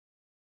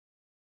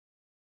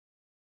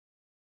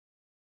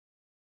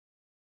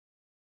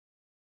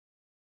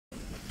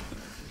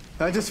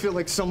I just feel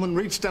like someone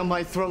reached down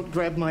my throat,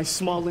 grabbed my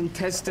small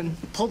intestine,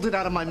 pulled it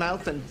out of my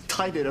mouth, and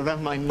tied it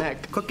around my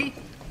neck. Cookie?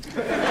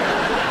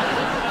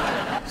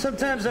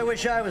 Sometimes I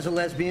wish I was a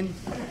lesbian.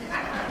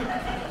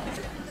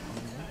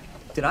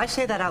 Did I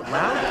say that out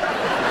loud?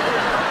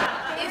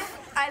 If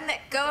I let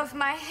go of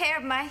my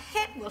hair, my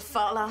head will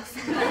fall off.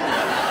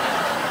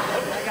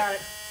 I got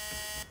it.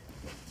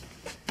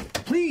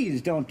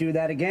 Please don't do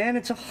that again.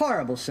 It's a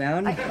horrible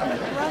sound.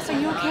 Ross, are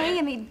you okay?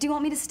 I mean, do you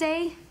want me to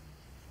stay?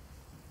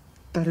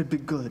 That'd be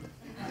good.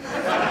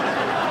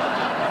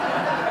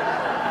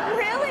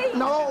 Really?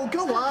 No,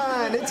 go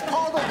on. It's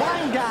Paul the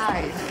Wine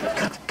Guy.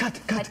 Cut.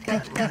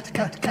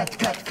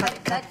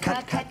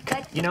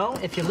 You know,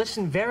 if you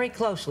listen very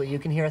closely, you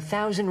can hear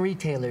 1,000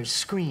 retailers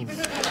scream.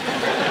 Welcome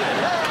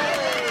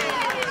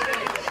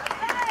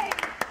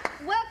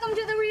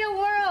to the real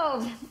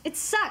world. It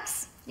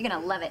sucks. You're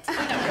gonna love it.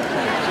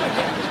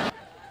 I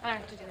don't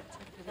have to do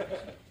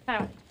that. I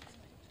don't.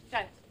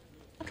 Got it.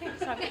 Okay,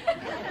 sorry.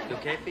 You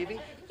okay, Phoebe?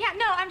 Yeah,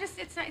 no, I'm just,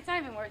 it's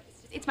not even worth it.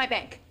 It's my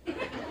bank.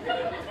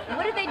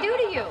 What did they do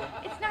to you?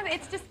 It's not,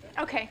 it's just,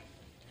 okay.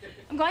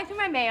 I'm going through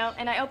my mail,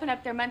 and I open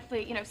up their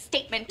monthly,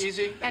 statement.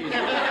 Easy. And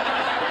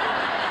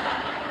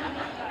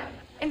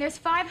there's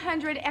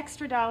 $500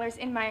 extra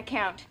in my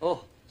account.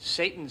 Oh,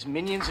 Satan's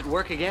minions at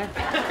work again?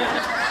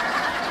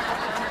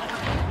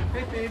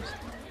 Hey, Phoebes.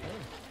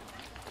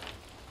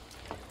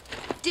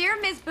 Dear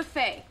Ms.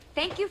 Buffet,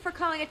 thank you for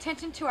calling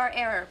attention to our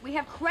error. We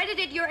have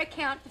credited your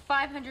account for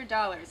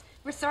 $500.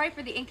 We're sorry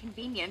for the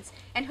inconvenience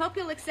and hope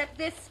you'll accept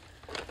this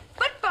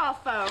football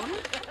phone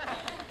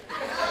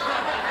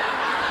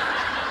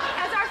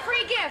as our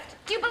free gift.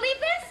 Do you believe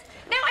this?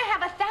 Now I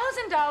have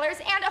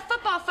 $1,000 and a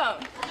football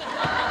phone.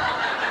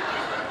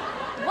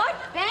 What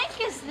bank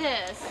is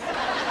this?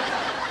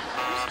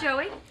 Where's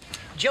Joey?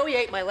 Joey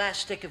ate my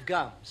last stick of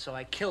gum, so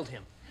I killed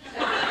him.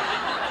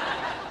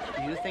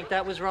 Do you think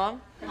that was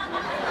wrong? I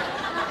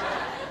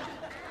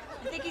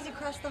think he's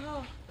across the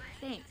hall.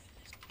 Thanks.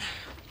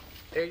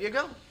 There you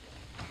go.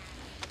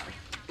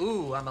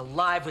 Ooh, I'm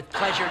alive with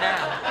pleasure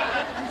now.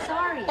 I'm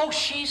sorry. Oh,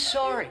 she's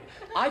sorry.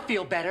 I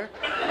feel better.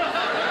 I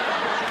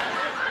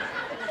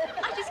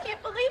just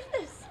can't believe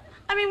this.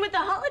 I mean, with the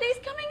holidays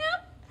coming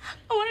up,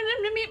 I wanted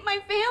him to meet my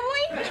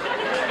family.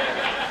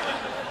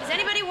 Does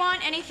anybody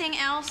want anything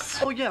else?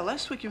 Oh, yeah,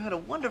 last week you had a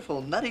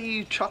wonderful,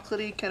 nutty,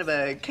 chocolatey, kind of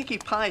a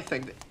cakey pie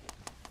thing.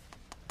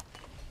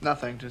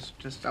 Nothing,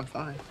 just, I'm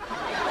fine.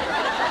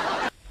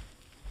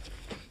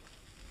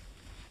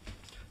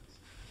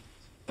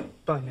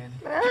 Bye, Manny.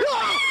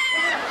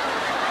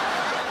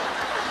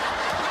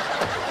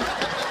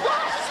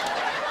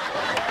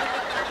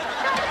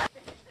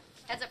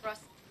 Heads up, Ross.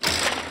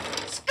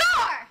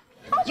 Score!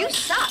 You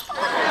suck.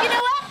 You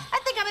know what? I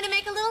think I'm gonna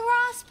make a little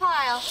Ross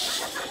pile.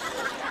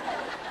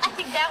 I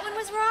think that one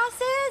was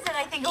Ross's, and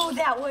I think, oh,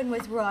 that one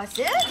was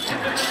Ross's.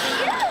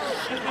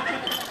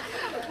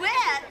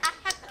 Well, I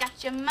have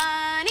got your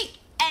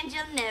money, and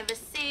you'll never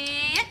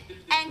see it,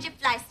 and your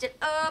fly's still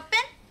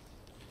open.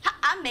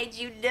 I made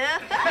you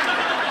look.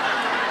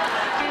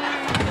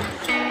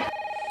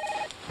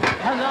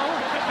 Hello?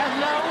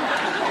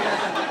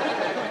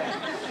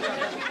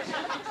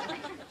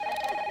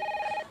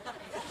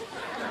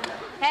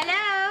 Hello?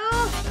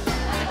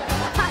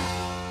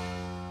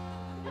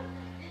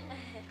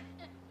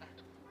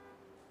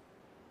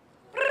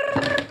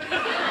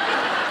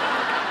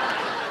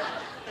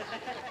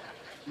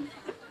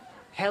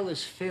 Hell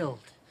is filled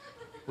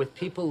with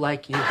people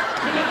like you.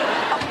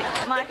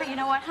 Monica, you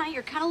know what, honey?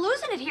 You're kind of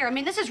losing it here. I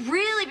mean, this is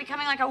really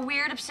becoming like a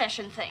weird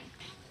obsession thing.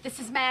 This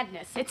is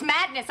madness. It's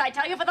madness, I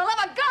tell you, for the love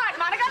of God,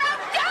 Monica,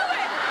 don't do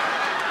it!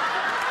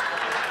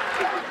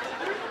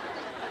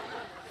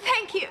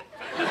 Thank you.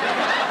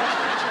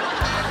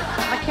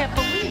 I can't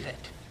believe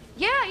it.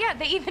 Yeah,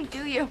 they even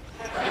do you.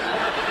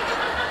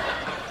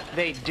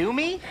 They do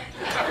me?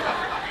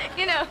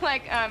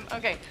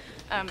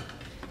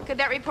 Could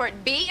that report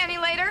be any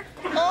later?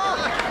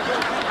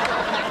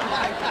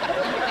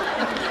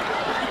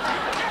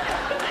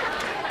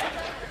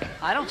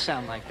 I don't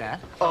sound like that.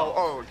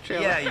 Oh,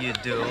 Chandler. Yeah, you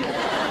do.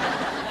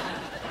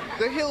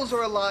 The hills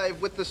are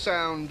alive with the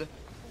sound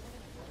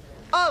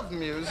of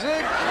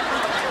music.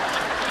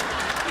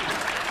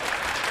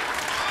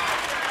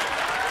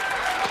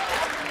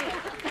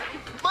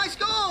 My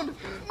scone!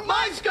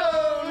 My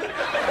scone!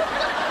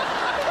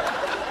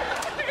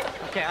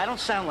 Okay, I don't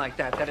sound like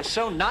that. That is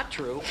so not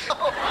true.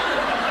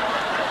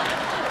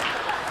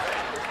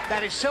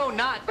 That is so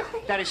not.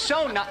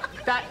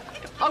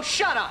 Oh,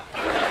 shut up!